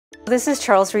This is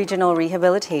Charles Regional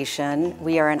Rehabilitation.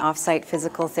 We are an off-site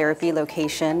physical therapy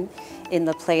location in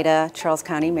La Plata, Charles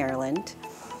County, Maryland.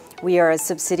 We are a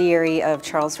subsidiary of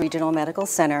Charles Regional Medical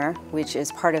Center, which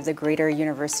is part of the Greater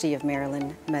University of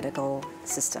Maryland medical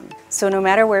system. So no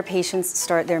matter where patients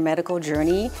start their medical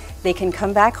journey, they can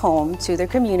come back home to their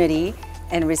community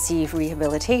and receive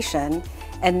rehabilitation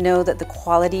and know that the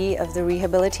quality of the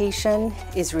rehabilitation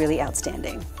is really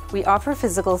outstanding. We offer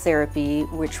physical therapy,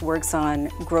 which works on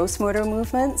gross motor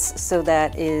movements, so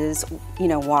that is,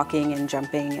 walking and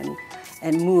jumping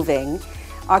and moving.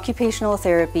 Occupational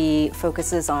therapy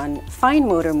focuses on fine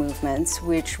motor movements,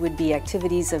 which would be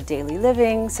activities of daily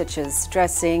living, such as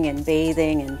dressing and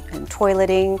bathing and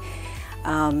toileting,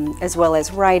 as well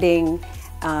as writing.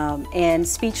 And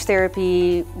speech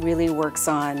therapy really works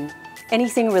on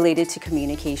anything related to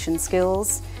communication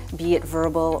skills, be it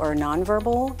verbal or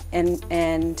nonverbal,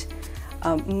 and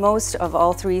most of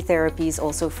all three therapies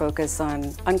also focus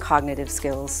on cognitive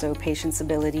skills, so patients'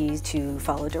 ability to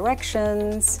follow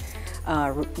directions,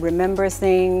 remember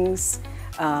things,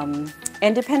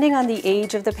 and depending on the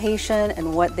age of the patient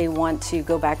and what they want to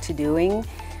go back to doing,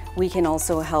 we can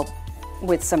also help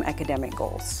with some academic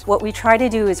goals. What we try to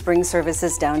do is bring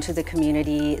services down to the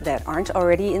community that aren't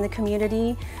already in the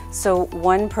community. So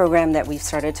one program that we've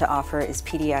started to offer is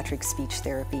pediatric speech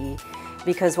therapy,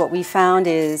 because what we found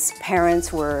is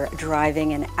parents were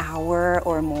driving an hour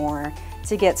or more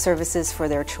to get services for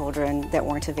their children that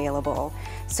weren't available.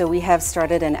 So we have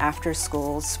started an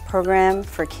after-schools program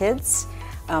for kids,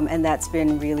 and that's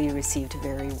been really received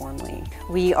very warmly.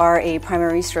 We are a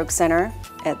primary stroke center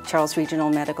at Charles Regional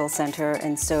Medical Center,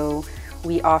 and so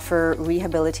we offer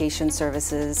rehabilitation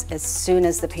services as soon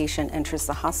as the patient enters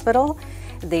the hospital.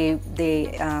 They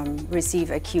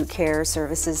receive acute care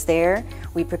services there.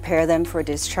 We prepare them for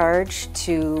discharge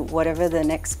to whatever the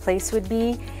next place would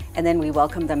be, and then we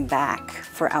welcome them back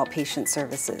for outpatient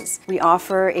services. We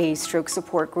offer a stroke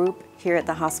support group here at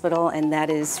the hospital, and that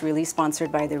is really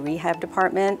sponsored by the Rehab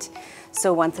department.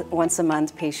 So once a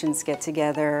month, patients get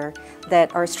together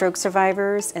that are stroke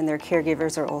survivors, and their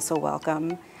caregivers are also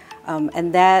welcome.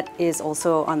 And that is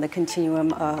also on the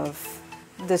continuum of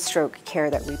the stroke care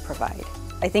that we provide.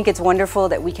 I think it's wonderful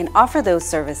that we can offer those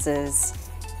services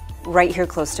right here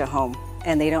close to home,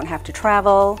 and they don't have to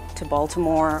travel to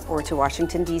Baltimore or to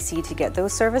Washington, D.C. to get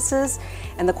those services.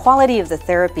 And the quality of the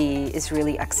therapy is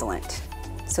really excellent,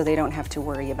 so they don't have to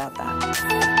worry about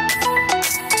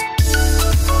that.